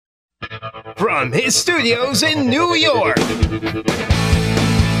from his studios in New York.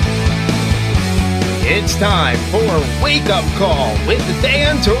 It's time for Wake Up Call with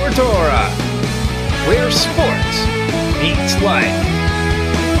Dan Tortora, where sports meets life.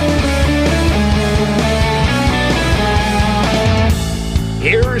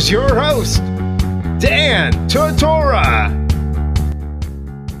 Here's your host, Dan Tortora.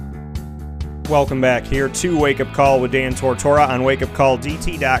 Welcome back here to Wake Up Call with Dan Tortora on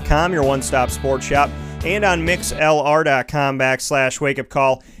wakeupcalldt.com, your one-stop sports shop, and on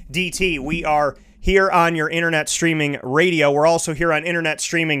mixlr.com/wakeupcalldt. We are here on your internet streaming radio. We're also here on internet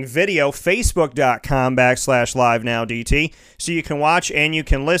streaming video, facebook.com/live-now-DT. So you can watch and you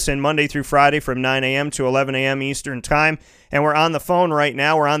can listen Monday through Friday from 9 a.m. to 11 a.m. Eastern Time. And we're on the phone right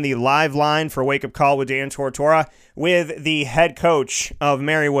now. We're on the live line for Wake Up Call with Dan Tortora with the head coach of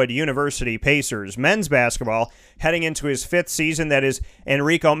Marywood University Pacers men's basketball, heading into his fifth season. That is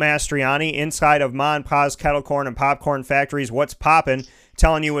Enrico Mastriani, inside of Ma and Pa's Kettle Corn and Popcorn Factories. What's poppin'?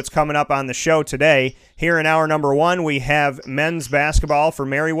 Telling you what's coming up on the show today. Here in hour number one, we have men's basketball for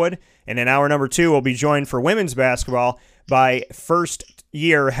Marywood. And in hour number two, we'll be joined for women's basketball by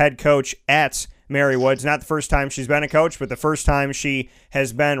first-year head coach at Marywood. It's not the first time she's been a coach, but the first time she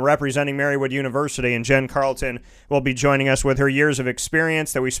has been representing Marywood University, and Jen Carlton will be joining us with her years of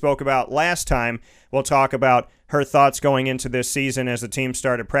experience that we spoke about last time. We'll talk about her thoughts going into this season as the team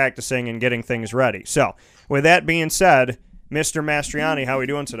started practicing and getting things ready. So, with that being said, Mr. Mastriani, how are we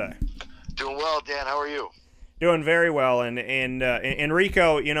doing today? Doing well, Dan. How are you? Doing very well. And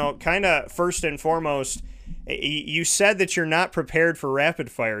Enrico, you know, kind of first and foremost, you said that you're not prepared for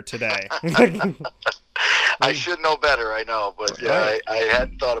rapid fire today. I should know better, I know, but yeah, I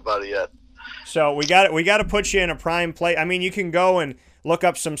hadn't thought about it yet. So we got to put you in a prime place. I mean, you can go and look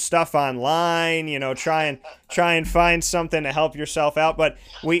up some stuff online, you know, try and find something to help yourself out. But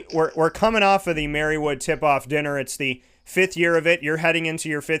we're coming off of the Marywood tip-off dinner. It's the fifth year of it. You're heading into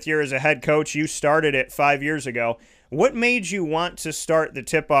your fifth year as a head coach. You started it 5 years ago. What made you want to start the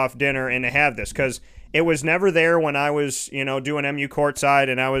tip-off dinner and to have this? Because it was never there when I was, you know, doing MU courtside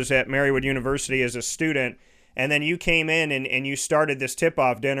and I was at Marywood University as a student. And then you came in and you started this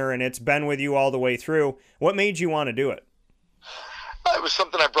tip-off dinner, and it's been with you all the way through. What made you want to do it? It was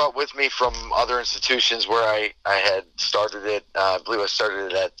something I brought with me from other institutions where I had started it. I believe I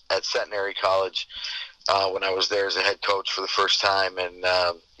started it at Centenary College when I was there as a head coach for the first time. And,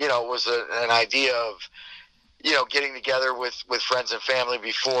 you know, it was an idea of, you know, getting together with friends and family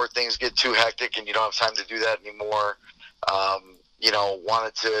before things get too hectic and you don't have time to do that anymore. You know,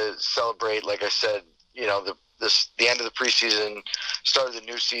 wanted to celebrate, like I said, you know, the end of the preseason, start of the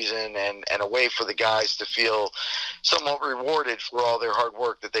new season, and a way for the guys to feel somewhat rewarded for all their hard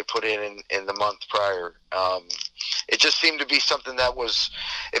work that they put in the month prior. It just seemed to be something that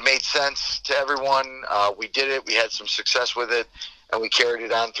it made sense to everyone. We did it. We had some success with it, and we carried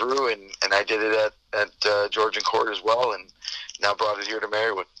it on through, and I did it at Georgian Court as well, and now brought it here to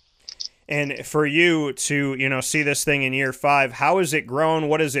Marywood. And for you to, you know, see this thing in year 5, how has it grown?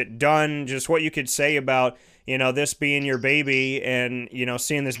 What has it done? Just what you could say about, you know, this being your baby and, you know,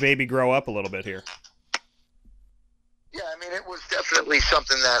 seeing this baby grow up a little bit here. Yeah, I mean, it was definitely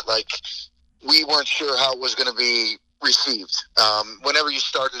something that, like, we weren't sure how it was going to be received. Whenever you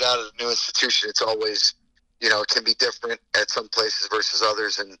started out at a new institution, it's always, you know, it can be different at some places versus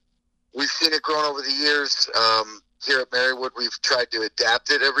others. And we've seen it grown over the years. Here at Marywood, we've tried to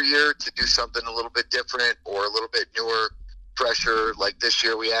adapt it every year to do something a little bit different or a little bit newer, fresher. Like this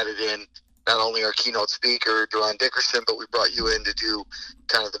year, we added in not only our keynote speaker, Duran Dickerson, but we brought you in to do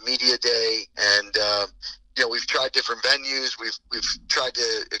kind of the media day. And, you know, we've tried different venues. We've tried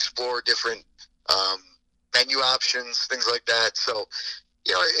to explore different menu options, things like that. So,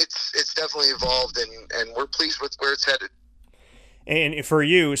 you know, it's definitely evolved, and we're pleased with where it's headed. And for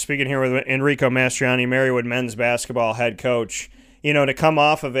you, speaking here with Enrico Mastriani, Marywood men's basketball head coach, you know, to come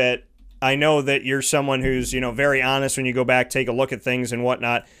off of it, I know that you're someone who's, you know, very honest when you go back, take a look at things and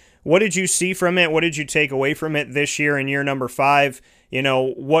whatnot. What did you see from it? What did you take away from it this year in year number 5? You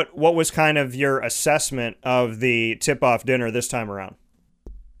know, what was kind of your assessment of the tip-off dinner this time around?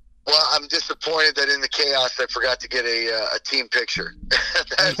 Well, I'm disappointed that in the chaos I forgot to get a team picture.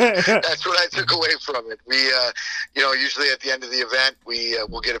 That's what I took away from it. We, you know, usually at the end of the event,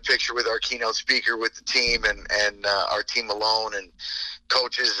 we'll get a picture with our keynote speaker, with the team, and our team alone, and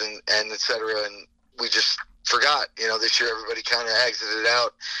coaches, and et cetera. And we just forgot. You know, this year everybody kind of exited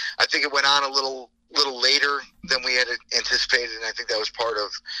out. I think it went on a little later than we had anticipated, and I think that was part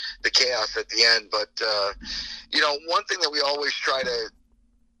of the chaos at the end. But you know, one thing that we always try to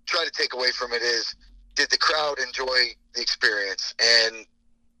take away from it is, did the crowd enjoy the experience? And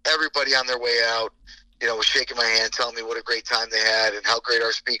everybody on their way out, was shaking my hand, telling me what a great time they had and how great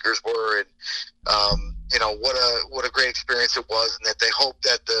our speakers were, and what a great experience it was, and that they hope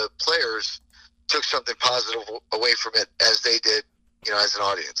that the players took something positive away from it as they did, as an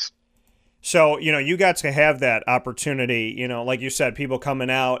audience. So, you got to have that opportunity, like you said, people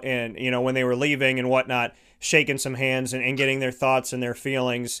coming out and, when they were leaving and whatnot, shaking some hands and getting their thoughts and their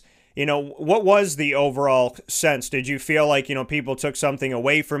feelings. What was the overall sense? Did you feel like, people took something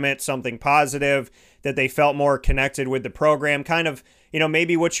away from it, something positive, that they felt more connected with the program? Kind of,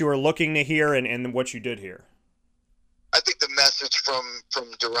 maybe what you were looking to hear and what you did hear. I think the message from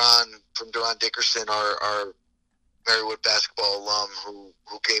Duran Dickerson, our Marywood basketball alum,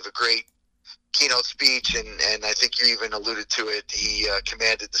 who gave a great keynote speech, and I think you even alluded to it. He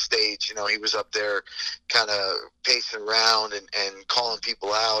commanded the stage. He was up there kind of pacing around and calling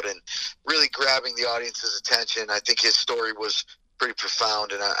people out and really grabbing the audience's attention. I think his story was pretty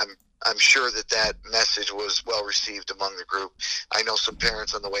profound, and I'm sure that message was well received among the group. I know some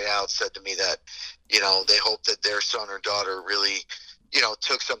parents on the way out said to me that, they hope that their son or daughter really,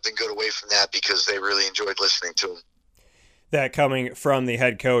 took something good away from that, because they really enjoyed listening to him. That coming from the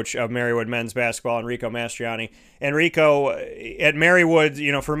head coach of Marywood men's basketball, Enrico Mastriani. Enrico, at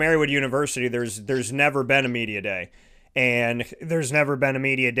Marywood, for Marywood University, there's never been a media day, and there's never been a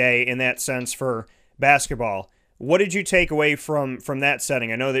media day in that sense for basketball. What did you take away from that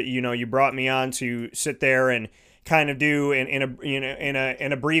setting? I know that you brought me on to sit there and kind of do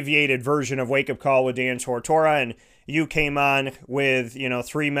an abbreviated version of Wake Up Call with Dan Tortora, and you came on with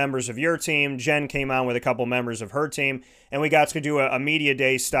 3 members of your team. Jen came on with a couple members of her team, and we got to do a media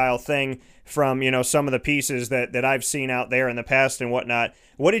day style thing from some of the pieces that I've seen out there in the past and whatnot.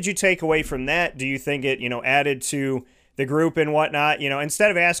 What did you take away from that? Do you think it added to the group and whatnot? Instead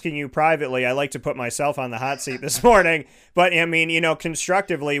of asking you privately, I like to put myself on the hot seat this morning. But I mean,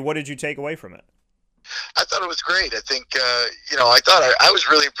 constructively, what did you take away from it? I thought it was great. I think, I thought I was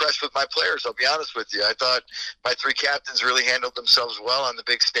really impressed with my players. I'll be honest with you. I thought my 3 captains really handled themselves well on the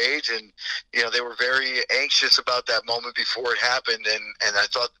big stage, and, they were very anxious about that moment before it happened. And I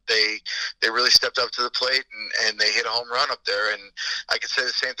thought they really stepped up to the plate and they hit a home run up there. And I could say the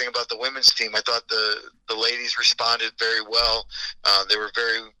same thing about the women's team. I thought the ladies responded very well. They were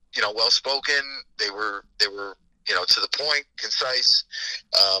very, well spoken. They were, to the point, concise.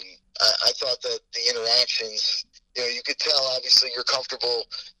 I thought that the interactions, you could tell, obviously, you're comfortable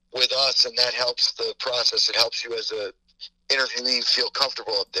with us, and that helps the process. It helps you as a interviewee feel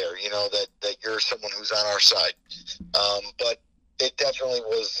comfortable up there, that you're someone who's on our side. But it definitely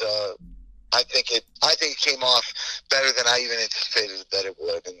was, I think it came off better than I even anticipated that it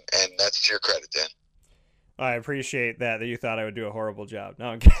would, and that's to your credit, Dan. I appreciate that you thought I would do a horrible job. No,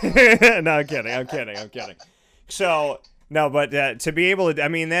 I'm kidding. No, I'm kidding. So... No, but to be able to, I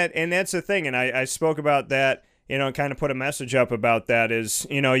mean, that's the thing, and I spoke about that, and kind of put a message up about that is,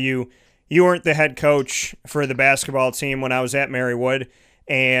 you weren't the head coach for the basketball team when I was at Marywood,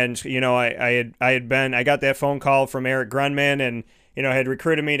 and, I got that phone call from Eric Grunman, and, had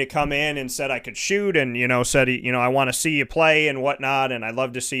recruited me to come in and said I could shoot, and, said, I want to see you play and whatnot, and I'd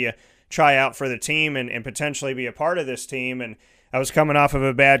love to see you try out for the team and potentially be a part of this team, and I was coming off of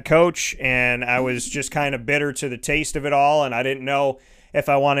a bad coach, and I was just kind of bitter to the taste of it all, and I didn't know if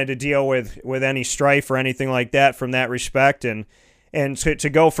I wanted to deal with any strife or anything like that from that respect, and to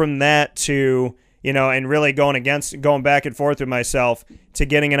go from that to, and really going back and forth with myself to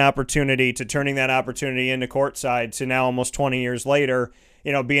getting an opportunity, to turning that opportunity into courtside, to now almost 20 years later,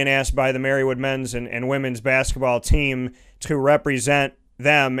 being asked by the Marywood men's and women's basketball team to represent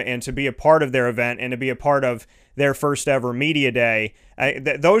them and to be a part of their event and to be a part of their first ever media day.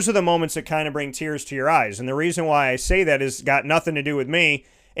 Those are the moments that kind of bring tears to your eyes. And the reason why I say that is got nothing to do with me.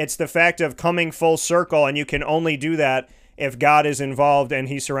 It's the fact of coming full circle, and you can only do that if God is involved and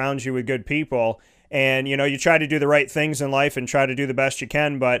he surrounds you with good people. And, you try to do the right things in life and try to do the best you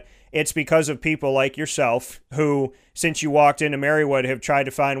can, but it's because of people like yourself who, since you walked into Marywood, have tried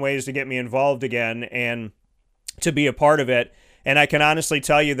to find ways to get me involved again and to be a part of it. And I can honestly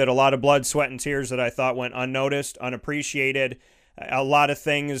tell you that a lot of blood, sweat, and tears that I thought went unnoticed, unappreciated, a lot of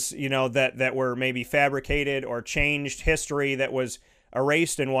things, that were maybe fabricated or changed, history that was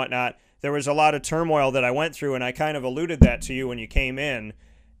erased and whatnot. There was a lot of turmoil that I went through, and I kind of alluded that to you when you came in.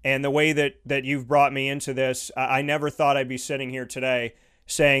 And the way that you've brought me into this, I never thought I'd be sitting here today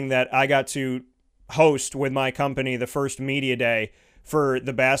saying that I got to host with my company the first media day for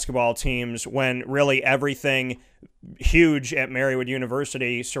the basketball teams, when really everything huge at Marywood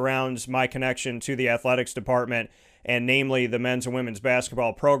University surrounds my connection to the athletics department, and namely the men's and women's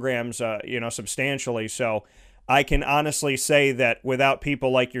basketball programs, substantially. So I can honestly say that without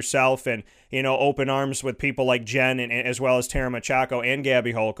people like yourself and, open arms with people like Jen and as well as Tara Machado and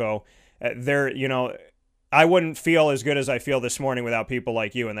Gabby Holko, I wouldn't feel as good as I feel this morning without people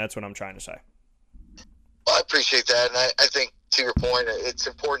like you, and that's what I'm trying to say. Well, I appreciate that, and I think to your point, it's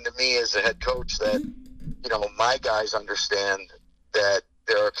important to me as a head coach that, my guys understand that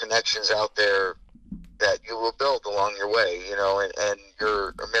there are connections out there that you will build along your way, and you're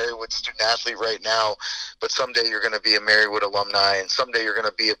a Marywood student athlete right now, but someday you're going to be a Marywood alumni, and someday you're going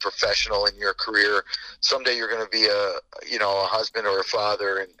to be a professional in your career. Someday you're going to be a husband or a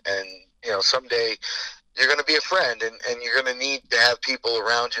father, and someday you're going to be a friend, and you're going to need to have people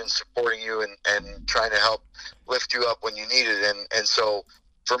around you and supporting you and trying to help lift you up when you need it. And so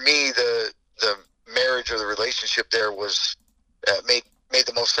for me, the marriage or the relationship there was made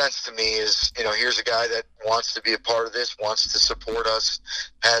the most sense to me is, here's a guy that wants to be a part of this, wants to support us,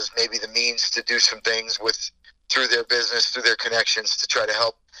 has maybe the means to do some things through their business, through their connections to try to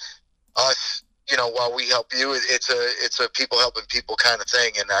help us, while we help you. It's a people helping people kind of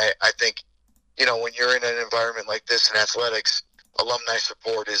thing. And I think, when you're in an environment like this in athletics, alumni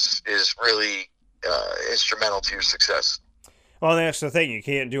support is really instrumental to your success. Well, that's the thing. You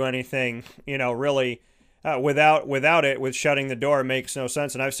can't do anything, really without it. With shutting the door makes no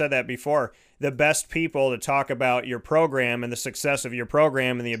sense. And I've said that before. The best people to talk about your program and the success of your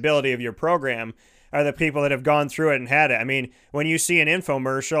program and the ability of your program are the people that have gone through it and had it. I mean, when you see an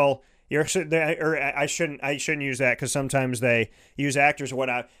infomercial, I shouldn't use that because sometimes they use actors or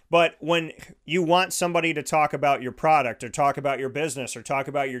whatnot. But when you want somebody to talk about your product or talk about your business or talk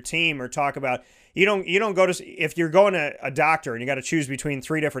about your team or talk about, you don't go to, if you're going to a doctor and you got to choose between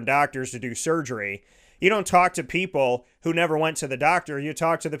 3 different doctors to do surgery, you don't talk to people who never went to the doctor. You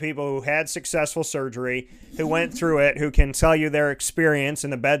talk to the people who had successful surgery, who went through it, who can tell you their experience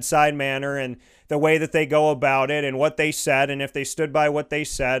in the bedside manner and the way that they go about it and what they said and if they stood by what they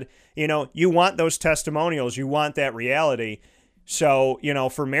said. You want those testimonials. You want that reality. So,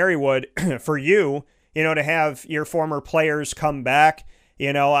 for Marywood, for you, to have your former players come back,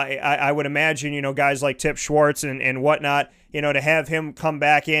 I would imagine, guys like Tip Schwartz and whatnot, to have him come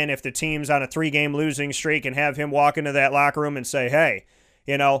back in if the team's on a 3-game losing streak and have him walk into that locker room and say, hey,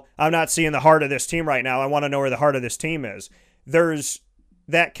 I'm not seeing the heart of this team right now. I want to know where the heart of this team is. There's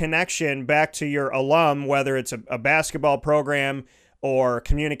that connection back to your alum, whether it's a basketball program or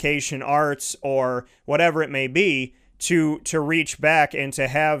communication arts or whatever it may be, to reach back and to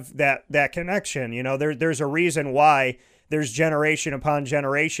have that connection. There's a reason why there's generation upon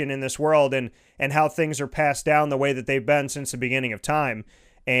generation in this world and how things are passed down the way that they've been since the beginning of time.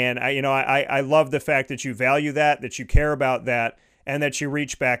 And I love the fact that you value that you care about that, and that you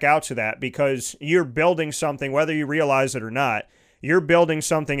reach back out to that, because you're building something, whether you realize it or not. You're building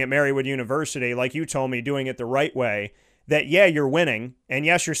something at Marywood University, like you told me, doing it the right way, that, yeah, you're winning, and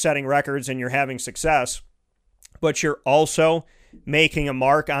yes, you're setting records and you're having success, but you're also making a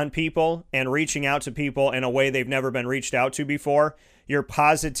mark on people and reaching out to people in a way they've never been reached out to before. You're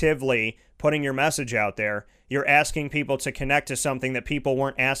positively putting your message out there. You're asking people to connect to something that people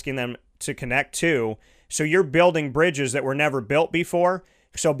weren't asking them to connect to. So you're building bridges that were never built before.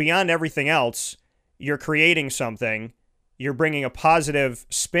 So beyond everything else, you're creating something. You're bringing a positive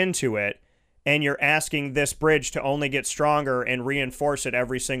spin to it, and you're asking this bridge to only get stronger and reinforce it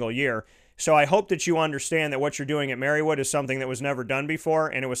every single year. So I hope that you understand that what you're doing at Marywood is something that was never done before,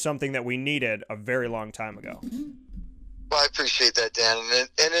 and it was something that we needed a very long time ago. Well, I appreciate that, Dan, and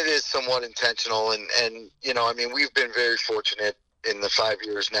it is somewhat intentional, and we've been very fortunate in the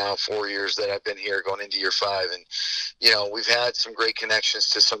 4 years that I've been here, going into year 5, and we've had some great connections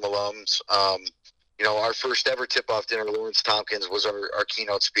to some alums. Our first ever tip-off dinner, Lawrence Tompkins was our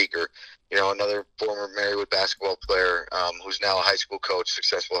keynote speaker. Another former Marywood basketball player who's now a high school coach,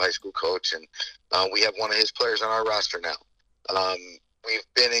 successful high school coach, and we have one of his players on our roster now. We've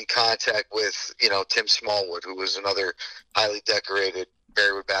been in contact with, Tim Smallwood, who was another highly decorated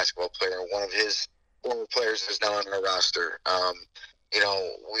Marywood basketball player. One of his former players is now on our roster.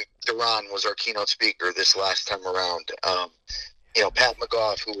 Duran was our keynote speaker this last time around. Pat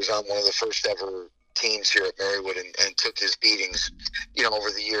McGough, who was on one of the first ever teams here at Marywood and took his beatings,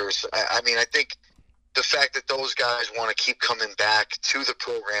 over the years. I think the fact that those guys want to keep coming back to the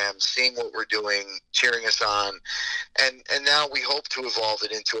program, seeing what we're doing, cheering us on, and now we hope to evolve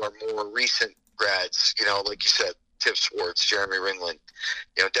it into our more recent grads, like you said, Tip Schwartz, Jeremy Ringland,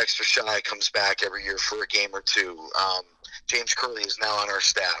 Dexter Shy comes back every year for a game or two. James Curley is now on our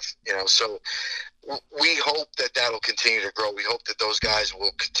staff. So we hope that that'll continue to grow. We hope that those guys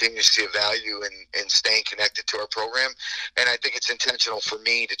will continue to see a value in staying connected to our program. And I think it's intentional for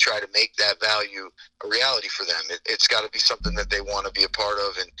me to try to make that value a reality for them. It's got to be something that they want to be a part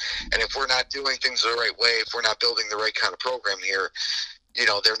of. And if we're not doing things the right way, if we're not building the right kind of program here,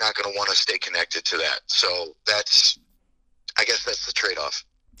 they're not going to want to stay connected to that. So I guess that's the trade-off.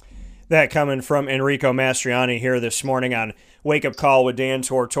 That coming from Enrico Mastriani here this morning on Wake Up Call with Dan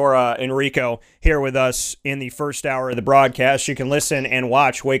Tortora. Enrico here with us in the first hour of the broadcast. You can listen and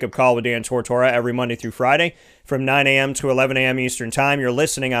watch Wake Up Call with Dan Tortora every Monday through Friday from 9 a.m. to 11 a.m. Eastern Time. You're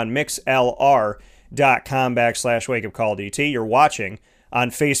listening on mixlr.com/wakeupcalldt. You're watching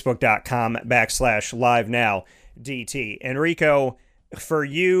on facebook.com/live-now-dt. Enrico, for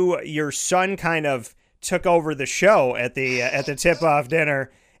you, your son kind of took over the show at the tip-off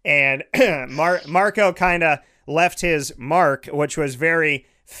dinner, and Marco kind of left his mark, which was very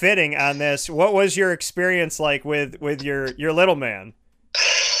fitting on this. What was your experience like with your little man?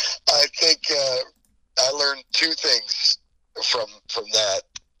 I think I learned two things from that.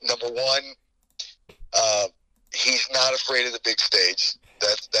 Number one, he's not afraid of the big stage.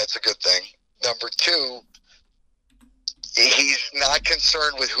 That's a good thing. Number two, he's not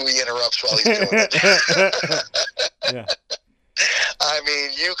concerned with who he interrupts while he's doing it. Yeah. I mean,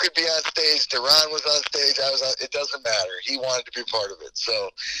 you could be on stage. Duran was on stage. I was on. It doesn't matter. He wanted to be part of it.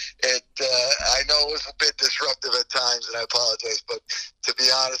 So I know it was a bit disruptive at times, and I apologize. But to be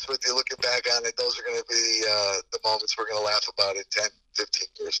honest with you, looking back on it, those are going to be the moments we're going to laugh about in 10, 15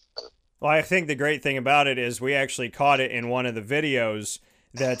 years. Well, I think the great thing about it is we actually caught it in one of the videos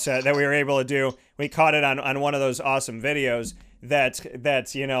that we were able to do. We caught it on one of those awesome videos that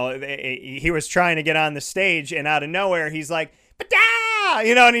he was trying to get on the stage, and out of nowhere he's like,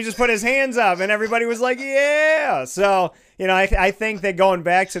 and he just put his hands up, and everybody was like, yeah. So, I think that going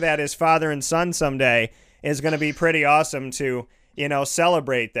back to that as father and son someday is going to be pretty awesome to,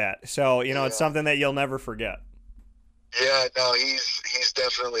 celebrate that. So, it's something that you'll never forget. Yeah, no, he's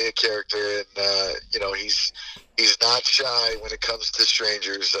definitely a character, and he's not shy when it comes to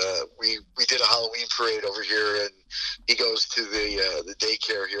strangers. We did a Halloween parade over here, and he goes to the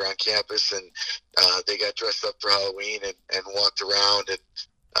daycare here on campus, and they got dressed up for Halloween and walked around, and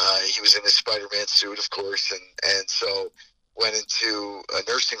he was in his Spider-Man suit, of course, and so went into a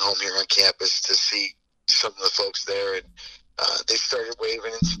nursing home here on campus to see some of the folks there, and they started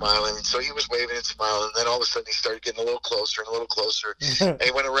waving and smiling, and so he was waving and smiling, and then all of a sudden he started getting a little closer and a little closer, and he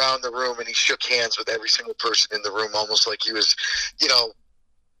went around the room and he shook hands with every single person in the room, almost like he was,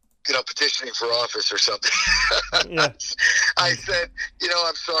 petitioning for office or something. Yeah. I said,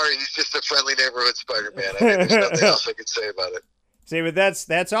 I'm sorry, he's just a friendly neighborhood Spider-Man. I mean, there's nothing else I could say about it. See, but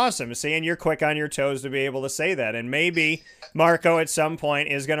that's awesome. See, and you're quick on your toes to be able to say that, and maybe Marco at some point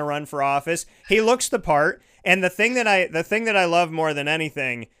is going to run for office. He looks the part. And the thing that I love more than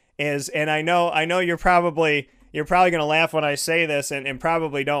anything is, and I know you're probably going to laugh when I say this, and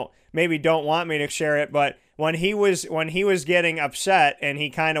probably don't want me to share it, but when he was getting upset and he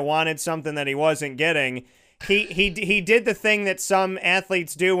kind of wanted something that he wasn't getting, he did the thing that some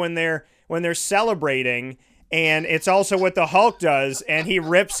athletes do when they're celebrating, and it's also what the Hulk does, and he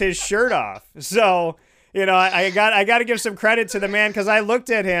rips his shirt off. So, I got to give some credit to the man, because I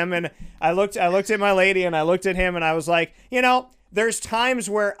looked at him, and I looked at my lady, and I looked at him, and I was like, there's times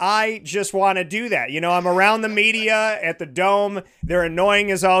where I just want to do that. I'm around the media at the Dome. They're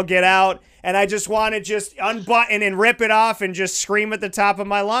annoying as all get out, and I just want to just unbutton and rip it off and just scream at the top of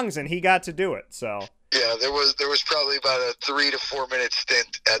my lungs, and he got to do it. So yeah, there was probably about a 3 to 4 minute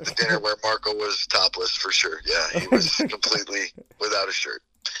stint at the dinner where Marco was topless for sure. Yeah, he was completely without a shirt.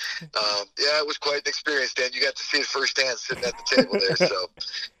 Yeah, it was quite an experience, Dan. You got to see it firsthand sitting at the table there. So,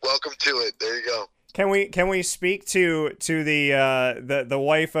 welcome to it. There you go. Can we speak to the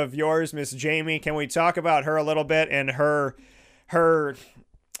wife of yours, Miss Jamie? Can we talk about her a little bit and her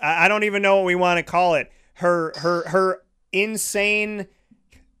I don't even know what we want to call it. Her insane,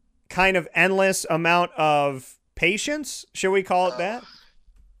 kind of endless amount of patience. Should we call it that?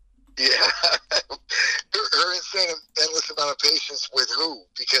 Yeah. Her insane endless amount of patience with who?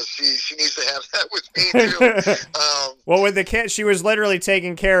 Because she needs to have that with me too. Well, with the kids, she was literally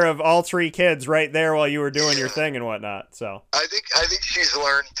taking care of all 3 kids right there while you were doing your thing and whatnot. So I think she's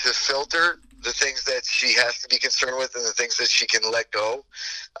learned to filter the things that she has to be concerned with and the things that she can let go.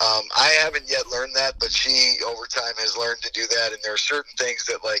 I haven't yet learned that, but she over time has learned to do that. And there are certain things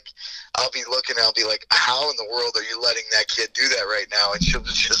that, like, I'll be looking and I'll be like, how in the world are you letting that kid do that right now? And she'll be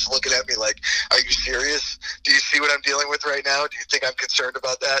just looking at me like, are you serious? Do you see what I'm dealing with right now? Do you think I'm concerned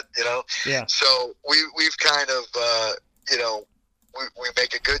about that? Yeah. So we've kind of we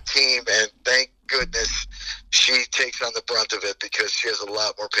make a good team, and thank goodness she takes on the brunt of it because she has a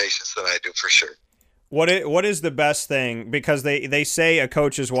lot more patience than I do, for sure. What is the best thing? Because they say a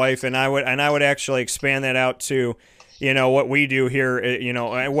coach's wife, and I would actually expand that out to, what we do here,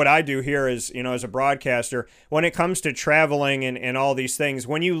 and what I do here is, as a broadcaster, when it comes to traveling and all these things,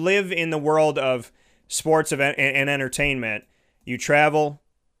 when you live in the world of sports event and entertainment, you travel,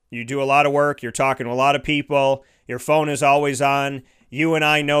 you do a lot of work, you're talking to a lot of people, your phone is always on. You and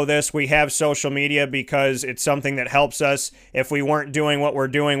I know this. We have social media because it's something that helps us. If we weren't doing what we're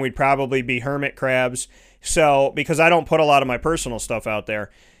doing, we'd probably be hermit crabs. So, because I don't put a lot of my personal stuff out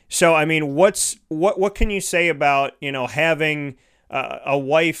there. So, I mean, what can you say about, having a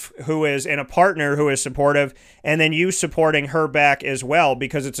wife who is, and a partner who is supportive, and then you supporting her back as well,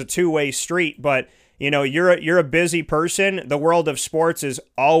 because it's a two-way street. But you're a busy person. The world of sports is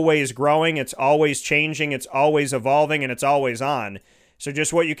always growing. It's always changing. It's always evolving, and it's always on. So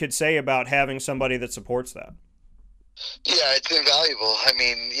just what you could say about having somebody that supports that. Yeah, it's invaluable. I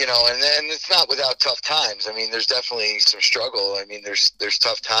mean, and it's not without tough times. I mean, there's definitely some struggle. I mean, there's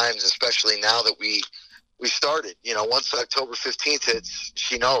tough times, especially now that we started. Once October 15th hits,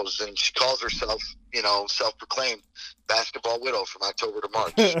 she knows, and she calls herself, self-proclaimed basketball widow from October to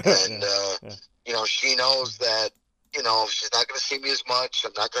March. And, she knows that, she's not going to see me as much.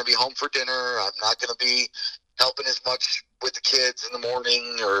 I'm not going to be home for dinner. I'm not going to be helping as much with the kids in the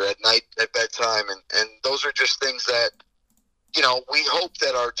morning or at night at bedtime. And those are just things that, we hope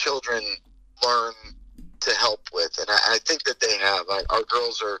that our children learn to help with. And I think that they have. Our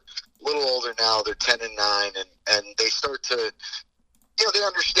girls are a little older now. They're 10 and 9, and they start to, they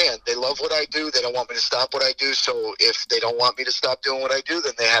understand. They love what I do. They don't want me to stop what I do. So if they don't want me to stop doing what I do,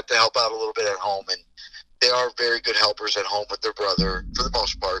 then they have to help out a little bit at home. And they are very good helpers at home with their brother for the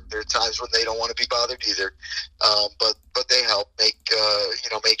most part. There are times when they don't want to be bothered either, but they help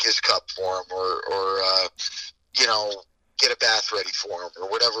make his cup for him, or get a bath ready for him, or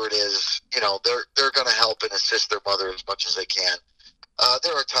whatever it is. They're going to help and assist their mother as much as they can.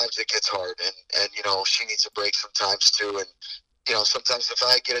 There are times it gets hard, and she needs a break sometimes too. And sometimes if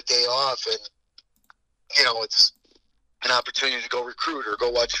I get a day off and it's an opportunity to go recruit or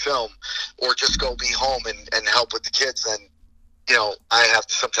go watch film or just go be home and help with the kids, then, I have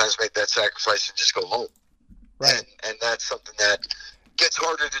to sometimes make that sacrifice and just go home. Right. And that's something that gets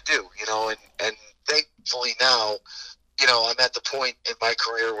harder to do, and thankfully now, I'm at the point in my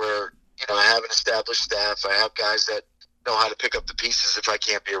career where, I have an established staff. I have guys that know how to pick up the pieces if I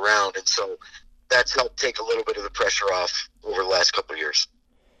can't be around. And so that's helped take a little bit of the pressure off over the last couple of years.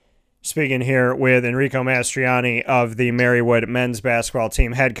 Speaking here with Enrico Mastriani of the Marywood men's basketball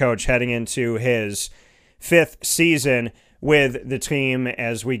team, head coach heading into his 5th season with the team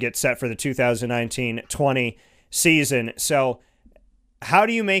as we get set for the 2019-20 season. So how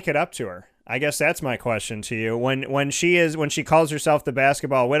do you make it up to her? I guess that's my question to you. When she calls herself the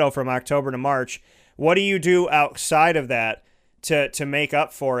basketball widow from October to March, what do you do outside of that to make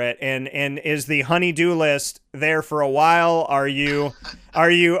up for it? And is the honey-do list there for a while? Are you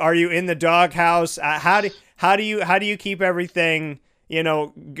in the doghouse? How do you keep everything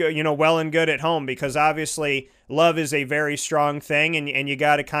well and good at home? Because obviously love is a very strong thing, and you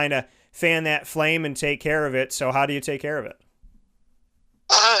got to kind of fan that flame and take care of it. So how do you take care of it?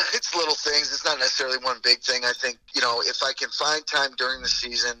 It's little things. It's not necessarily one big thing. I think, if I can find time during the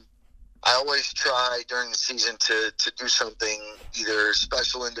season, I always try during the season to do something either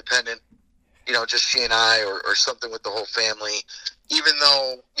special, independent, just she and I, or something with the whole family, even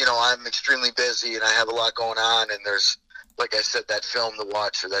though, I'm extremely busy and I have a lot going on, and there's, like I said, that film to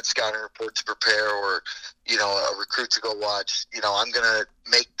watch or that scouting report to prepare, or, a recruit to go watch. I'm going to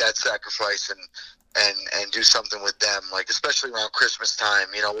make that sacrifice and do something with them, like especially around Christmas time.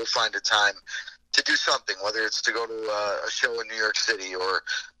 We'll find a time to do something, whether it's to go to a show in New York City or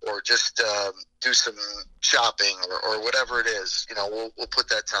just do some shopping or whatever it is. We'll put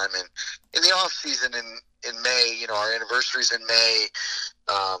that time in the off season in May. Our anniversary's in May.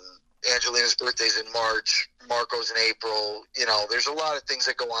 Angelina's birthday's in March. Marco's in April. There's a lot of things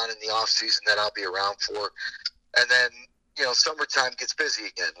that go on in the off season that I'll be around for, and then summertime gets busy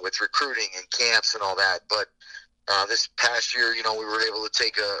again with recruiting and camps and all that. But this past year, we were able to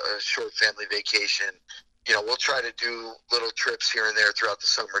take a short family vacation. We'll try to do little trips here and there throughout the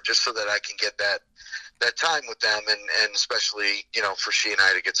summer just so that I can get that time with them, and especially, for she and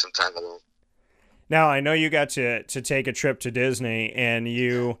I to get some time alone. Now, I know you got to take a trip to Disney, and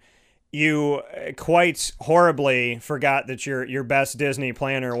you quite horribly forgot that your best Disney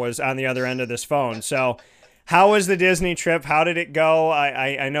planner was on the other end of this phone. So how was the Disney trip? How did it go?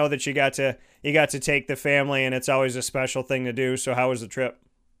 I know that you got to you got to take the family, and it's always a special thing to do. So how was the trip?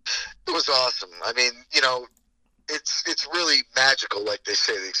 It was awesome. I mean, it's really magical, like they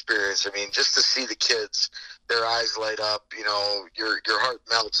say, the experience. I mean, just to see the kids, their eyes light up, your heart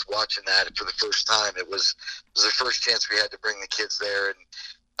melts watching that for the first time. It was the first chance we had to bring the kids there. And,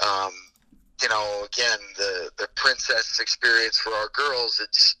 again, the princess experience for our girls,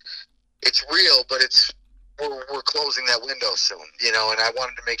 it's real, but we're closing that window soon, and I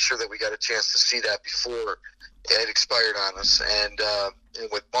wanted to make sure that we got a chance to see that before it expired on us. And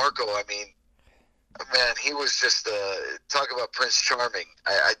with Marco, I mean, man, he was just talk about Prince Charming.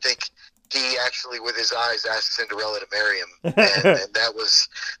 I think he actually, with his eyes, asked Cinderella to marry him, and that was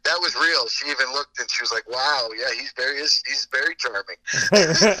real. She even looked and she was like, "Wow, yeah, he's very charming."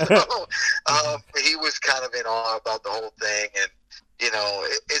 So he was kind of in awe about the whole thing, and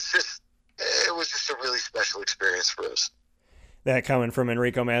it was just a really special experience for us. That coming from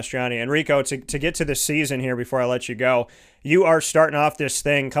Enrico Mastriani. Enrico, to get to the season here before I let you go, you are starting off this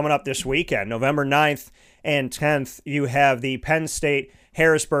thing coming up this weekend, November 9th and 10th. You have the Penn State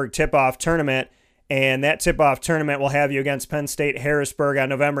Harrisburg tip-off tournament, and that tip-off tournament will have you against Penn State Harrisburg on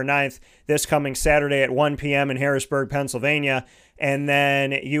November 9th, this coming Saturday at 1 p.m. in Harrisburg, Pennsylvania. And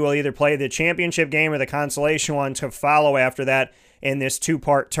then you will either play the championship game or the consolation one to follow after that in this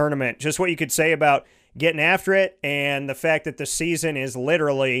two-part tournament. Just what you could say about getting after it and the fact that the season is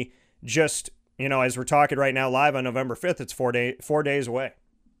literally just, as we're talking right now live on November 5th, it's 4 days away.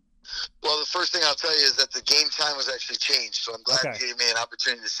 Well, the first thing I'll tell you is that the game time was actually changed, so I'm glad you gave me an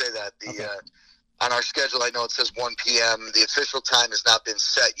opportunity to say that. On our schedule, I know it says 1 p.m. The official time has not been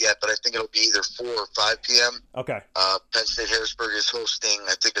set yet, but I think it'll be either 4 or 5 p.m. Okay. Penn State Harrisburg is hosting,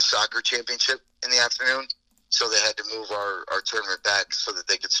 I think, a soccer championship in the afternoon, so they had to move our tournament back so that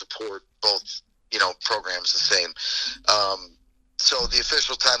they could support both programs the same. So the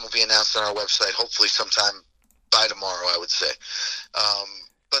official time will be announced on our website, hopefully sometime by tomorrow, I would say.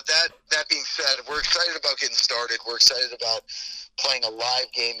 But that being said, we're excited about getting started. We're excited about playing a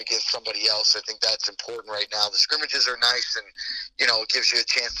live game against somebody else. I think that's important right now. The scrimmages are nice, and, it gives you a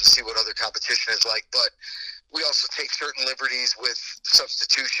chance to see what other competition is like. But we also take certain liberties with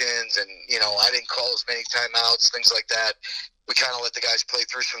substitutions, and, I didn't call as many timeouts, things like that. We kind of let the guys play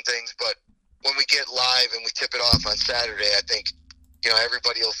through some things, but when we get live and we tip it off on Saturday, I think,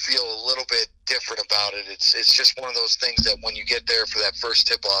 everybody will feel a little bit different about it. It's just one of those things that when you get there for that first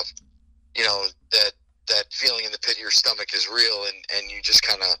tip off, that feeling in the pit of your stomach is real, and you just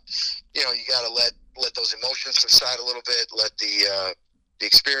kind of, you got to let those emotions subside a little bit, let the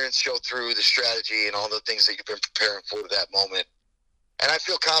experience show through, the strategy and all the things that you've been preparing for that moment. And I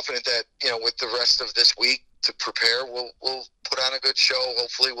feel confident that, with the rest of this week to prepare, we'll put on a good show.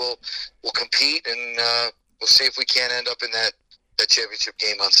 Hopefully we'll compete, and we'll see if we can't end up in that championship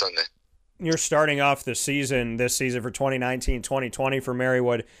game on Sunday. You're starting off this season for 2019-2020 for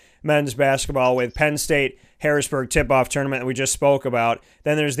Marywood men's basketball with Penn State Harrisburg tip-off tournament that we just spoke about.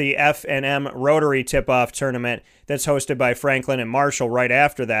 Then there's the F&M Rotary tip-off tournament that's hosted by Franklin and Marshall right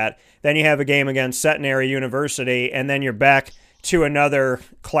after that. Then you have a game against Centenary University, and then you're back to another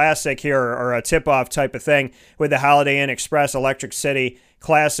classic here, or a tip-off type of thing, with the Holiday Inn Express Electric City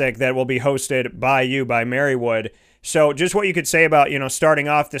Classic that will be hosted by Marywood. So just what you could say about, starting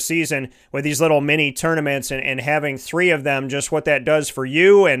off the season with these little mini tournaments and having 3 of them, just what that does for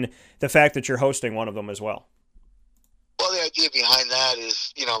you and the fact that you're hosting one of them as well. Well, the idea behind that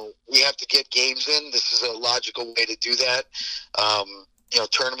is, we have to get games in. This is a logical way to do that.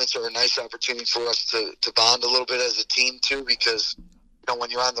 Tournaments are a nice opportunity for us to bond a little bit as a team too, because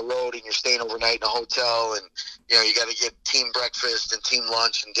when you're on the road and you're staying overnight in a hotel, and you got to get team breakfast and team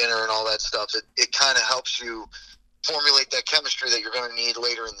lunch and dinner and all that stuff, it kind of helps you formulate that chemistry that you're going to need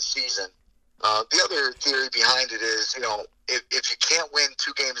later in the season. The other theory behind it is, if you can't win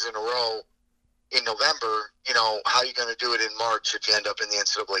 2 games in a row in November, how are you going to do it in March if you end up in the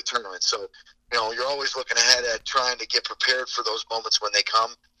NCAA tournament? So, you're always looking ahead at trying to get prepared for those moments when they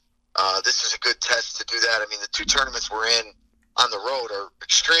come. This is a good test to do that. I mean, the 2 tournaments we're in on the road are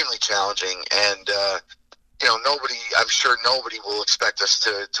extremely challenging, and I'm sure nobody will expect us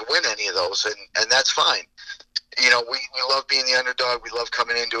to win any of those, and that's fine. We love being the underdog. We love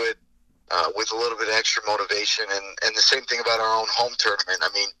coming into it with a little bit of extra motivation, and the same thing about our own home tournament. I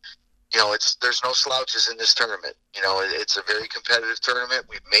mean, there's no slouches in this tournament. It's a very competitive tournament.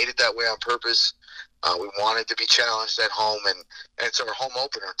 We've made it that way on purpose. We wanted to be challenged at home, and it's our home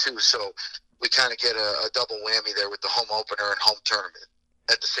opener too. So we kind of get a double whammy there with the home opener and home tournament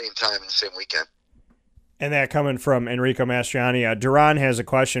at the same time in the same weekend. And that coming from Enrico Mastriani. Duran has a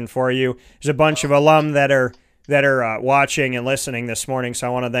question for you. There's a bunch of alum that are that are watching and listening this morning, so I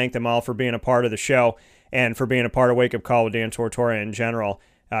want to thank them all for being a part of the show and for being a part of Wake Up Call with Dan Tortora in general.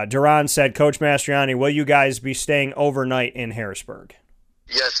 Duran said, Coach Mastriani, will you guys be staying overnight in Harrisburg?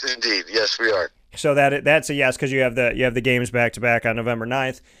 Yes, indeed. Yes, we are. So that's a yes, because you have the games back to back on November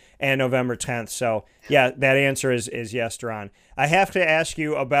 9th and November 10th. So yeah, that answer is yes, Duran. I have to ask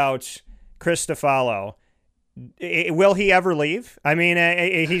you about Chris Stefano. Will he ever leave? I mean,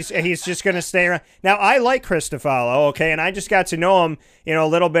 he's just going to stay around. Now, I like Chris Stefano, okay, and I just got to know him, a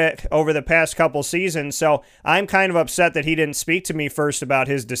little bit over the past couple seasons, so I'm kind of upset that he didn't speak to me first about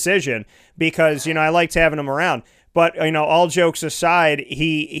his decision because, I liked having him around. But, all jokes aside,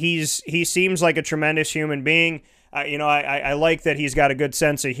 he seems like a tremendous human being. I like that he's got a good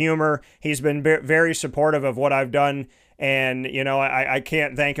sense of humor. He's been very supportive of what I've done. And, I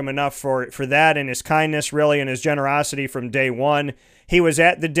can't thank him enough for that and his kindness, really, and his generosity from day one. He was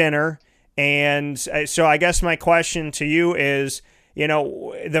at the dinner. And so I guess my question to you is,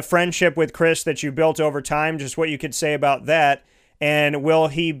 the friendship with Chris that you built over time, just what you could say about that. And will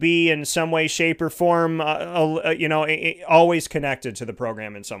he be in some way, shape, or form, always connected to the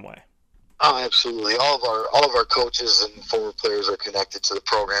program in some way? Oh, absolutely. All of our coaches and former players are connected to the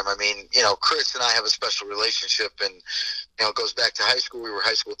program. I mean, Chris and I have a special relationship, and it goes back to high school. We were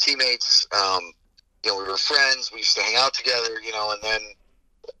high school teammates. We were friends. We used to hang out together. And then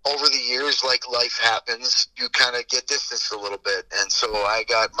over the years, like life happens, you kind of get distanced a little bit. And so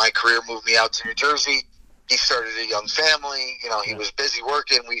my career moved me out to New Jersey. He started a young family. He was busy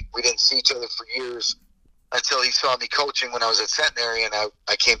working. We didn't see each other for years until he saw me coaching when I was at Centenary, and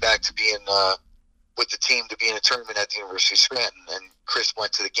I came back to being with the team to be in a tournament at the University of Scranton. And Chris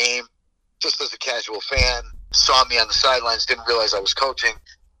went to the game just as a casual fan, saw me on the sidelines, didn't realize I was coaching,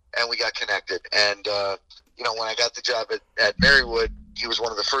 and we got connected. And, when I got the job at Marywood, he was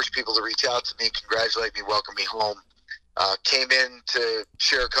one of the first people to reach out to me, congratulate me, welcome me home. Came in to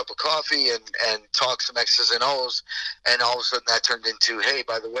share a cup of coffee and talk some X's and O's, and all of a sudden that turned into, hey,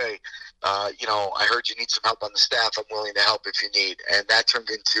 by the way, I heard you need some help on the staff. I'm willing to help if you need. And that turned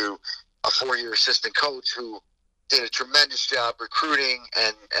into a 4-year assistant coach who did a tremendous job recruiting,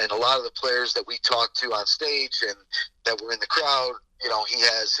 and a lot of the players that we talked to on stage and that were in the crowd, he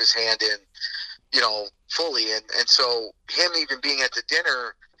has his hand in, fully. And so him even being at the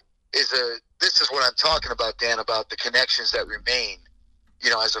dinner this is what I'm talking about, Dan, about the connections that remain.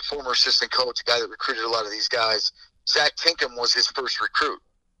 As a former assistant coach, a guy that recruited a lot of these guys, Zach Tinkham was his first recruit.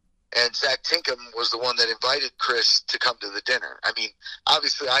 And Zach Tinkham was the one that invited Chris to come to the dinner. I mean,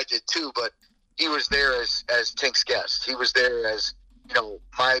 obviously I did too, but he was there as Tink's guest. He was there as,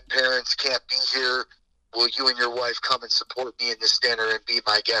 my parents can't be here. Will you and your wife come and support me in this dinner and be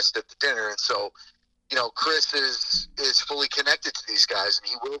my guest at the dinner? And so, Chris is fully connected to these guys, and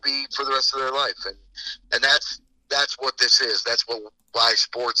he will be for the rest of their life. And that's what this is. That's why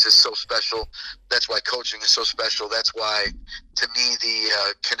sports is so special. That's why coaching is so special. That's why, to me,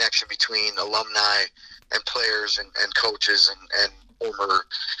 the connection between alumni and players and coaches and former,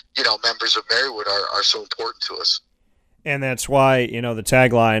 members of Marywood are so important to us. And that's why, the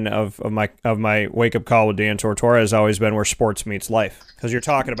tagline of my Wake Up Call with Dan Tortora has always been where sports meets life, because you're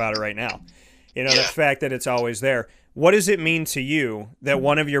talking about it right now. The fact that it's always there. What does it mean to you that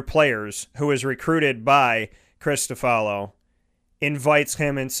one of your players who is recruited by Chris Stefano invites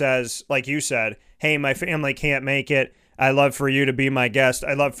him and says, like you said, hey, my family can't make it. I'd love for you to be my guest.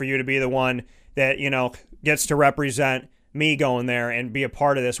 I'd love for you to be the one that, gets to represent me going there and be a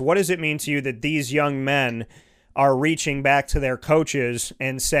part of this. What does it mean to you that these young men are reaching back to their coaches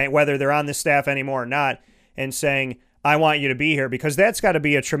and saying, whether they're on the staff anymore or not, and saying, I want you to be here? Because that's got to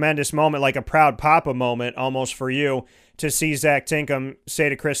be a tremendous moment, like a proud papa moment almost for you, to see Zach Tinkham say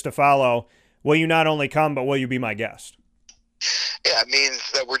to Chris Stefano, will you not only come, but will you be my guest? Yeah, it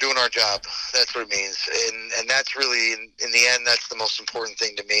means that we're doing our job. That's what it means. And that's really, in the end, that's the most important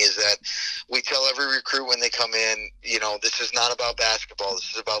thing to me, is that we tell every recruit when they come in, this is not about basketball.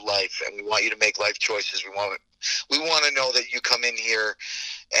 This is about life, and we want you to make life choices. We want to know that you come in here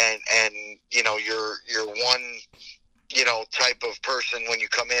and you're one type of person when you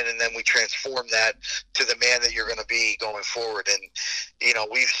come in, and then we transform that to the man that you're going to be going forward. And,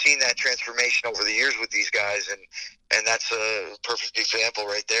 we've seen that transformation over the years with these guys, and that's a perfect example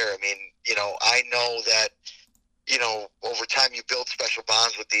right there. I mean, I know that, over time you build special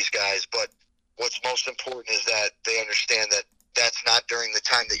bonds with these guys, but what's most important is that they understand that that's not during the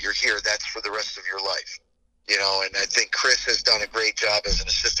time that you're here. That's for the rest of your life, and I think Chris has done a great job as an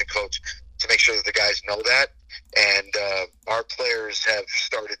assistant coach to make sure that the guys know that. And our players have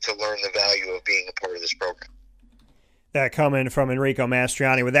started to learn the value of being a part of this program. that coming from Enrico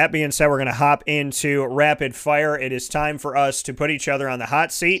Mastriani. With that being said, we're going to hop into rapid fire. It is time for us to put each other on the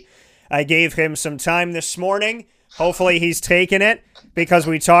hot seat. I gave him some time this morning. Hopefully he's taken it because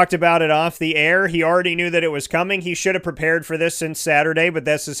we talked about it off the air. He already knew that it was coming. He should have prepared for this since Saturday, but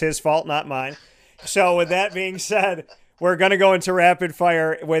this is his fault, not mine. So with that being said, we're going to go into rapid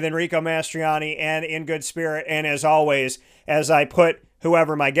fire with Enrico Mastriani and in good spirit. And as always, as I put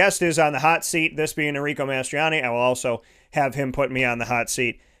whoever my guest is on the hot seat, this being Enrico Mastriani, I will also have him put me on the hot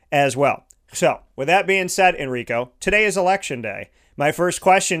seat as well. So with that being said, Enrico, today is Election Day. My first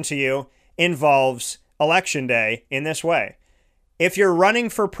question to you involves Election Day in this way. If you're running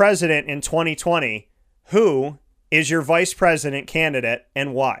for president in 2020, who is your vice president candidate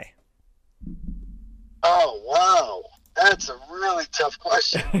and why? Oh, wow. That's a really tough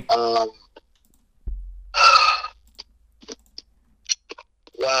question. Wow,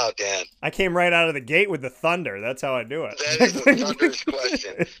 Dan. I came right out of the gate with the thunder. That's how I do it. That is a thunderous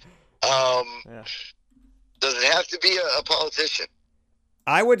question. Yeah. Does it have to be a politician?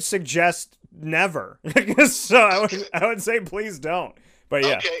 I would suggest never. So I would say please don't. But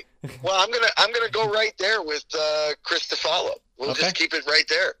yeah. Okay. Well, I'm gonna go right there with Chris Stefano. We'll just keep it right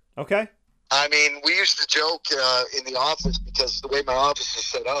there. Okay. I mean, we used to joke in the office because the way my office is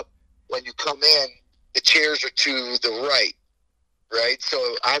set up, when you come in, the chairs are to the right? So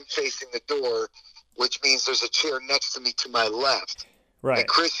I'm facing the door, which means there's a chair next to me to my left. Right. And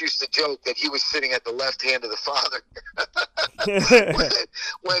Chris used to joke that he was sitting at the left hand of the Father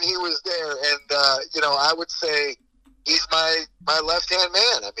when he was there. And, I would say he's my left-hand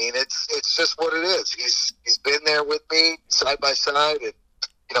man. I mean, it's just what it is. He's been there with me side by side. And,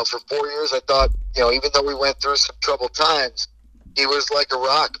 for 4 years, I thought, even though we went through some troubled times, he was like a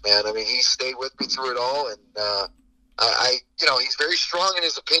rock, man. I mean, he stayed with me through it all. And, he's very strong in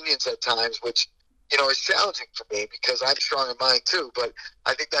his opinions at times, which, is challenging for me because I'm strong in mine too. But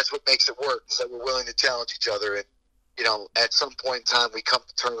I think that's what makes it work is that we're willing to challenge each other. And, at some point in time, we come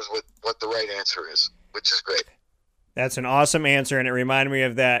to terms with what the right answer is, which is great. That's an awesome answer. And it reminded me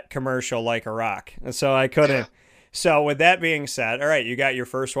of that commercial, Like a Rock. So I couldn't. Yeah. So with that being said, all right, you got your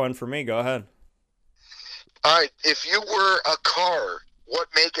first one for me. Go ahead. All right. If you were a car, what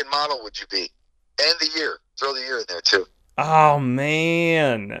make and model would you be? And the year. Throw the year in there too. Oh,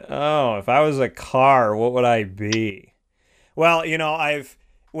 man. Oh, if I was a car, what would I be? Well, I've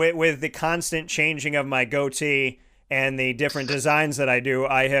with the constant changing of my goatee and the different designs that I do,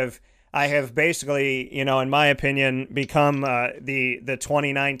 I have basically, in my opinion, become the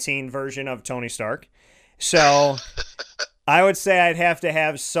 2019 version of Tony Stark. So I would say I'd have to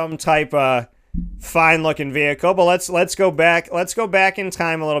have some type of fine-looking vehicle. But let's go back. Let's go back in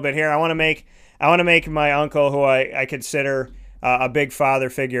time a little bit here. I want to make my uncle, who I consider a big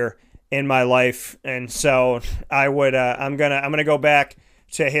father figure in my life, and so I would. I'm gonna go back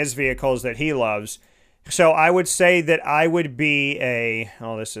to his vehicles that he loves. So I would say that I would be a.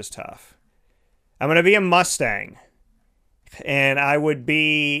 Oh, this is tough. I'm gonna be a Mustang, and I would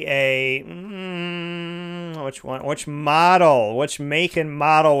be a. Which one? Which model? Which make and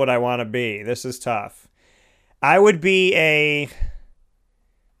model would I want to be? This is tough. I would be a.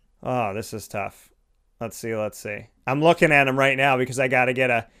 Oh, this is tough. Let's see. I'm looking at him right now because I gotta get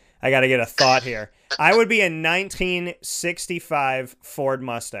a thought here. I would be a 1965 Ford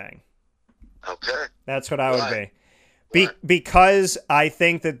Mustang. Okay. That's what I would be. Because I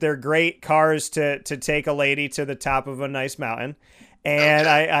think that they're great cars to take a lady to the top of a nice mountain. And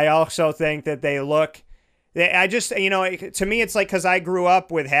I also think that they look... I just, to me, it's like because I grew up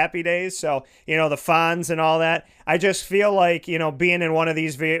with Happy Days, so, the Fonz and all that. I just feel like, being in one of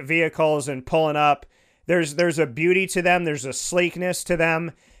these vehicles and pulling up, there's a beauty to them. There's a sleekness to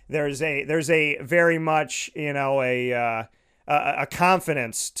them. There's a very much, a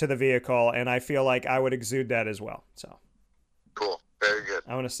confidence to the vehicle, and I feel like I would exude that as well. So cool. Very good.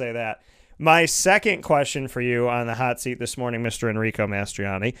 I want to say that. My second question for you on the hot seat this morning, Mr. Enrico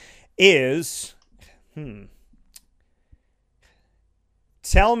Mastriani, is...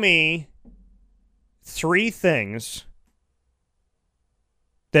 Tell me 3 things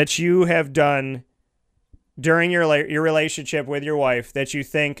that you have done during your relationship with your wife that you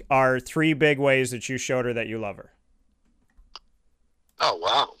think are 3 big ways that you showed her that you love her. Oh,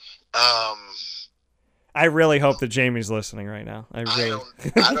 wow. I really hope that Jamie's listening right now. I don't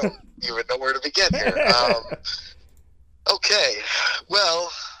even know where to begin here. Okay.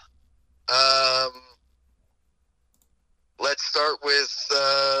 Well, let's start with,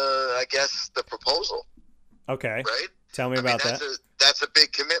 I guess, the proposal. Okay. Right? Tell me about that. That's a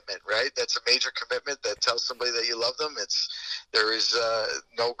big commitment, right? That's a major commitment that tells somebody that you love them. There is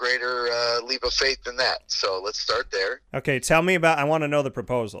no greater leap of faith than that. So let's start there. Okay, tell me about. I want to know the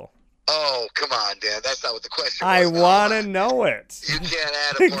proposal. Oh, come on, Dan. That's not what the question was. I want to know it. You can't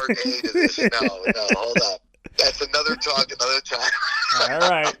add a part A to this. No, hold on. That's another talk another time. All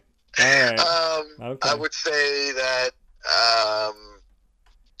right. Okay. I would say that,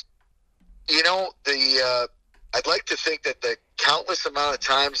 I'd like to think that the countless amount of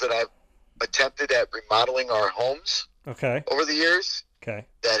times that I've attempted at remodeling our homes over the years, that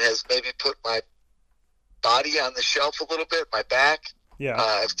has maybe put my body on the shelf a little bit, my back. Yeah.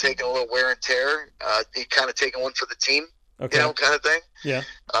 I've taken a little wear and tear. Kind of taken one for the team, kind of thing. Yeah.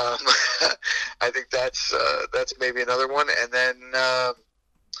 I think that's maybe another one. And then,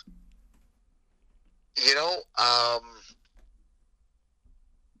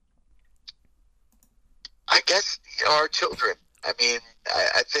 I guess, our children. I mean,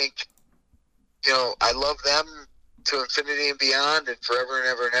 I think, I love them to infinity and beyond and forever and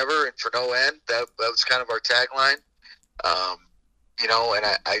ever and ever and for no end. That was kind of our tagline. And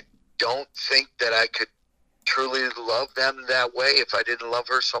I don't think that I could truly love them that way if I didn't love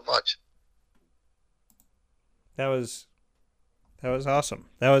her so much. That was awesome.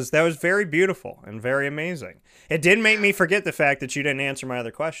 That was very beautiful and very amazing. It did make me forget the fact that you didn't answer my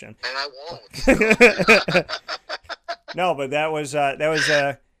other question. And I won't. No, but that was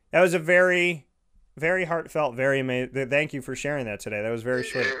a very, very heartfelt, very amazing. Thank you for sharing that today. That was very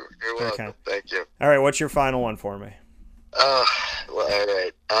sweet. You're welcome. Kind. Thank you. All right, what's your final one for me? Well, all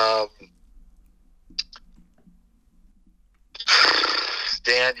right.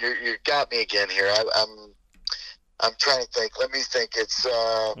 Dan, you got me again here. I'm trying to think. Let me think. It's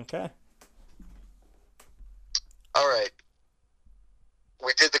okay. All right.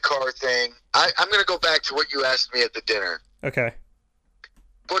 We did the car thing. I'm going to go back to what you asked me at the dinner. Okay.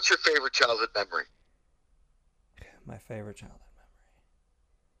 What's your favorite childhood memory? My favorite childhood memory.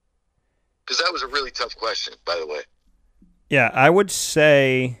 Because that was a really tough question, by the way. Yeah, I would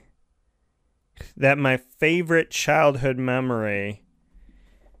say that my favorite childhood memory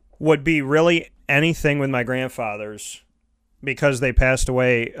would be really anything with my grandfathers, because they passed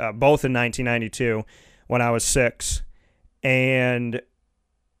away both in 1992 when I was 6. And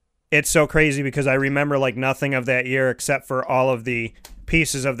it's so crazy because I remember like nothing of that year except for all of the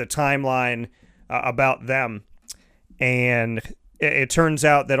pieces of the timeline about them. And it turns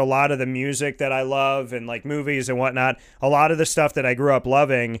out that a lot of the music that I love and like movies and whatnot, a lot of the stuff that I grew up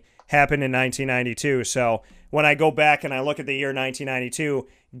loving happened in 1992. So when I go back and I look at the year 1992,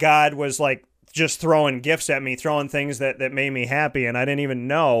 God was like just throwing gifts at me, throwing things that made me happy. And I didn't even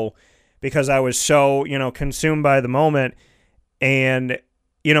know because I was so, consumed by the moment. And,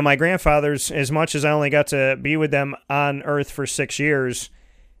 my grandfathers, as much as I only got to be with them on earth for 6 years,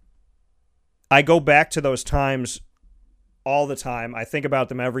 I go back to those times all the time. I think about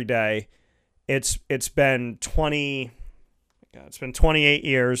them every day. It's been 28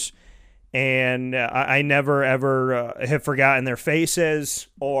 years, and I never ever have forgotten their faces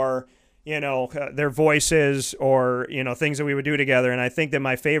or their voices or things that we would do together. And I think that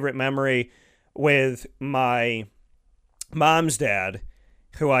my favorite memory with my mom's dad,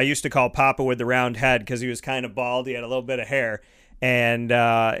 who I used to call Papa with the round head because he was kind of bald, he had a little bit of hair, and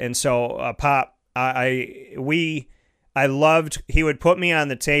so Pop, I loved, he would put me on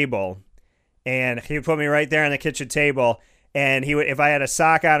the table, and he would put me right there on the kitchen table, and he would, if I had a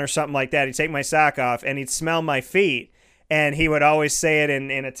sock on or something like that, he'd take my sock off, and he'd smell my feet, and he would always say it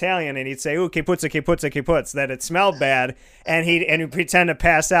in Italian, and he'd say, "Ooh, che puzza, that it smelled bad," and he'd pretend to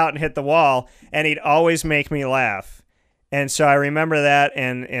pass out and hit the wall, and he'd always make me laugh. And so I remember that,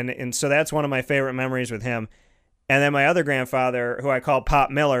 and so that's one of my favorite memories with him. And then my other grandfather, who I call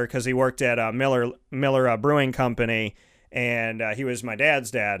Pop Miller because he worked at Miller Brewing Company, and he was my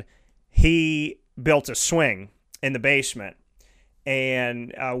dad's dad, he built a swing in the basement.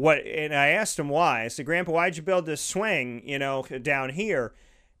 And I asked him why. I said, "Grandpa, why'd you build this swing, down here?"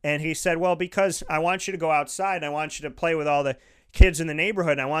 And he said, "Well, because I want you to go outside, and I want you to play with all the kids in the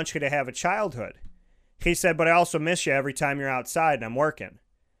neighborhood, and I want you to have a childhood." He said, "But I also miss you every time you're outside and I'm working."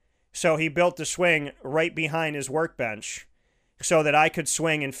 So he built the swing right behind his workbench so that I could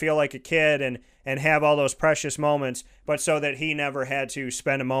swing and feel like a kid and have all those precious moments, but so that he never had to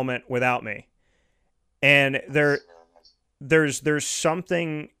spend a moment without me. And there's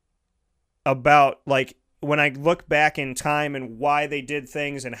something about, like, when I look back in time and why they did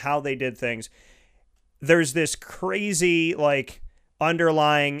things and how they did things, there's this crazy, like,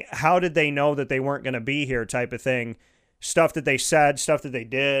 underlying, how did they know that they weren't going to be here type of thing, stuff that they said, stuff that they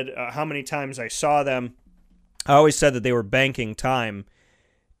did, how many times I saw them. I always said that they were banking time.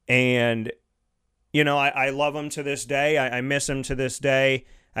 And, you know, I love them to this day. I miss them to this day.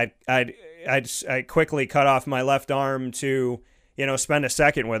 I quickly cut off my left arm to, you know, spend a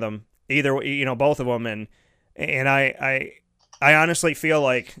second with them, either, you know, both of them. And I honestly feel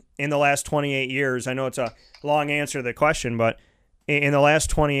like in the last 28 years, I know it's a long answer to the question, but in the last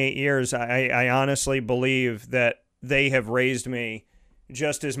 28 years, I honestly believe that they have raised me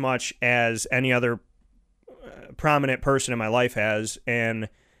just as much as any other prominent person in my life has. And,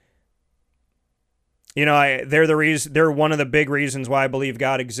 you know, they're one of the big reasons why I believe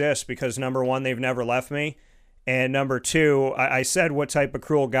God exists, because number one, they've never left me. And number two, I said, what type of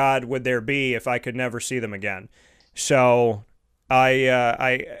cruel God would there be if I could never see them again? So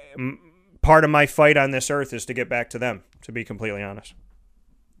part of my fight on this earth is to get back to them, to be completely honest.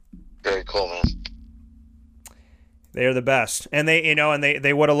 Very cool, man. They're the best. And they, you know, and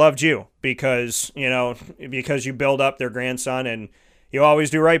they would have loved you because you build up their grandson and you always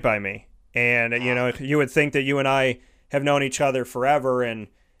do right by me. And, you know, you would think that you and I have known each other forever. And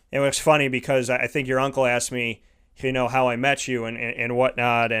it was funny because I think your uncle asked me, you know, how I met you and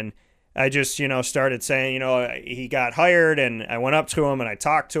whatnot. And I just, you know, started saying, you know, he got hired, and I went up to him and I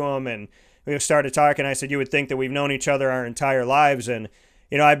talked to him and we started talking. I said, you would think that we've known each other our entire lives. And,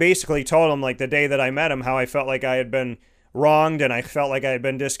 you know, I basically told him, like, the day that I met him, how I felt like I had been wronged and I felt like I had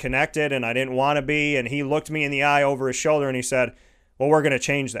been disconnected and I didn't want to be. And he looked me in the eye over his shoulder and he said, well, we're going to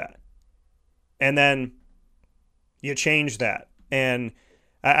change that. And then you change that. And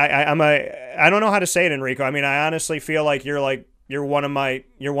I don't know how to say it, Enrico. I mean, I honestly feel like you're one of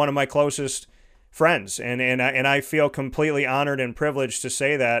my closest friends, and I feel completely honored and privileged to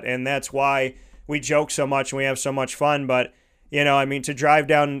say that. And that's why we joke so much and we have so much fun. But, you know, I mean, to drive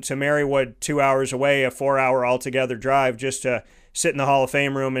down to Marywood 2 hours away, a 4-hour altogether drive, just to sit in the Hall of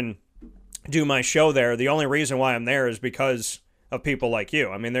Fame room and do my show there. The only reason why I'm there is because of people like you.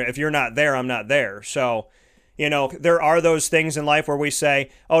 I mean, if you're not there, I'm not there. So, you know, there are those things in life where we say,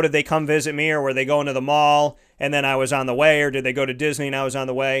 oh, did they come visit me, or were they going to the mall and then I was on the way, or did they go to Disney and I was on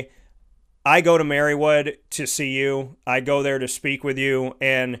the way? I go to Marywood to see you. I go there to speak with you.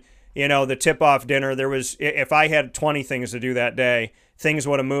 And, you know, the tip-off dinner, if I had 20 things to do that day, things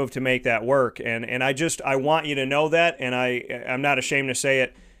would have moved to make that work. And I want you to know that. And I'm not ashamed to say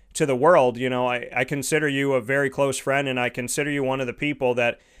it to the world. You know, I consider you a very close friend, and I consider you one of the people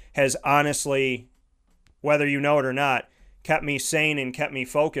that has honestly, whether you know it or not, kept me sane and kept me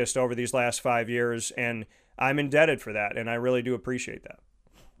focused over these last 5 years. And I'm indebted for that. And I really do appreciate that.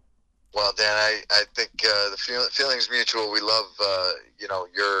 Well, Dan, I think the feeling's mutual. We love, you know,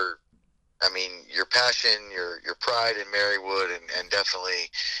 your passion, your pride in Marywood, and definitely,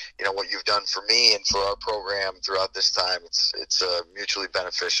 you know, what you've done for me and for our program throughout this time. It's a mutually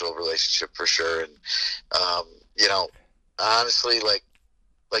beneficial relationship for sure. And, you know, honestly, like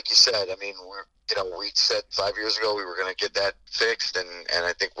you said, I mean, we said 5 years ago we were going to get that fixed, and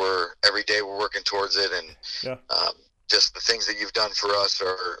I think every day we're working towards it. And, yeah. Just the things that you've done for us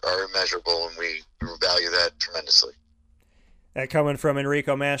are immeasurable, and we value that tremendously. That coming from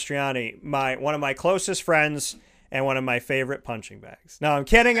Enrico Mastriani, one of my closest friends and one of my favorite punching bags. No, I'm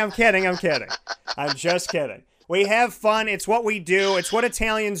kidding. I'm just kidding. We have fun. It's what we do. It's what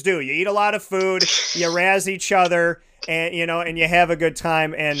Italians do. You eat a lot of food, you razz each other, and you know, and you have a good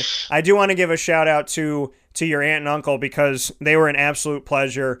time. And I do want to give a shout out to your aunt and uncle, because they were an absolute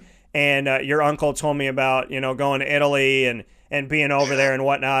pleasure. And your uncle told me about, you know, going to Italy and being over there and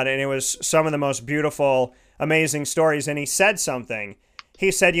whatnot. And it was some of the most beautiful, amazing stories. And he said something.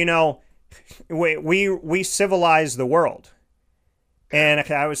 He said, you know, we civilize the world. And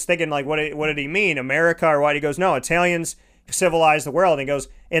I was thinking, like, what did he mean? America or what? He goes, no, Italians civilize the world. And he goes,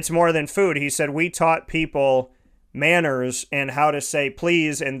 it's more than food. He said, we taught people manners and how to say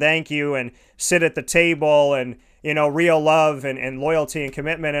please and thank you and sit at the table and, you know, real love and loyalty and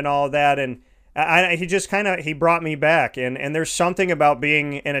commitment and all of that. And he brought me back. And there's something about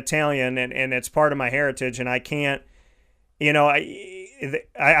being an Italian, and it's part of my heritage. And I can't, you know,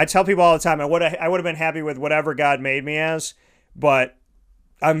 I tell people all the time, I would have been happy with whatever God made me as, but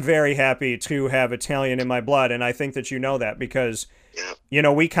I'm very happy to have Italian in my blood. And I think that you know that, because, you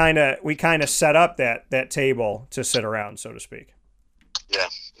know, we kind of set up that table to sit around, so to speak. Yeah.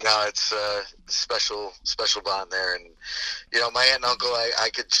 No, it's a special bond there. And, you know, my aunt and uncle, I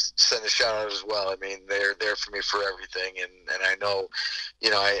could send a shout out as well. I mean, they're there for me for everything. And I know, you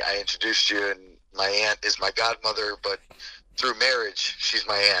know, I introduced you, and my aunt is my godmother, but through marriage, she's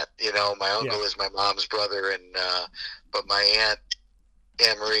my aunt. You know, my uncle is my mom's brother. And, but my aunt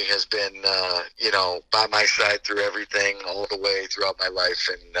Anne-Marie has been, by my side through everything all the way throughout my life.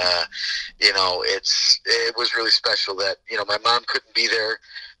 And, it was really special that, my mom couldn't be there.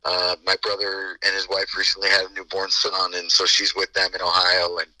 My brother and his wife recently had a newborn son, and so she's with them in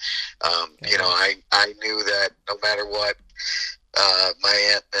Ohio. And, I knew that no matter what,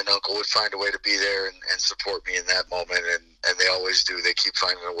 my aunt and uncle would find a way to be there and support me in that moment. And they always do. They keep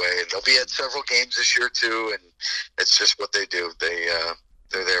finding a way. And they'll be at several games this year, too. And it's just what they do.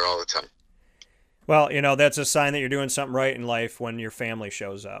 They're there all the time. Well, that's a sign that you're doing something right in life when your family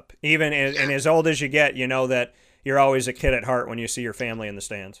shows up. Even and as old as you get, you know that you're always a kid at heart when you see your family in the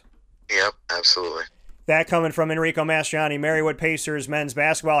stands. Yep, absolutely. That coming from Enrico Mastriani, Marywood Pacers men's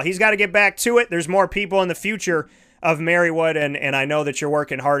basketball. He's got to get back to it. There's more people in the future of Marywood, and I know that you're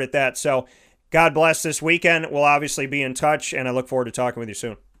working hard at that. So God bless this weekend. We'll obviously be in touch, and I look forward to talking with you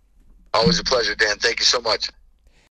soon. Always a pleasure, Dan. Thank you so much.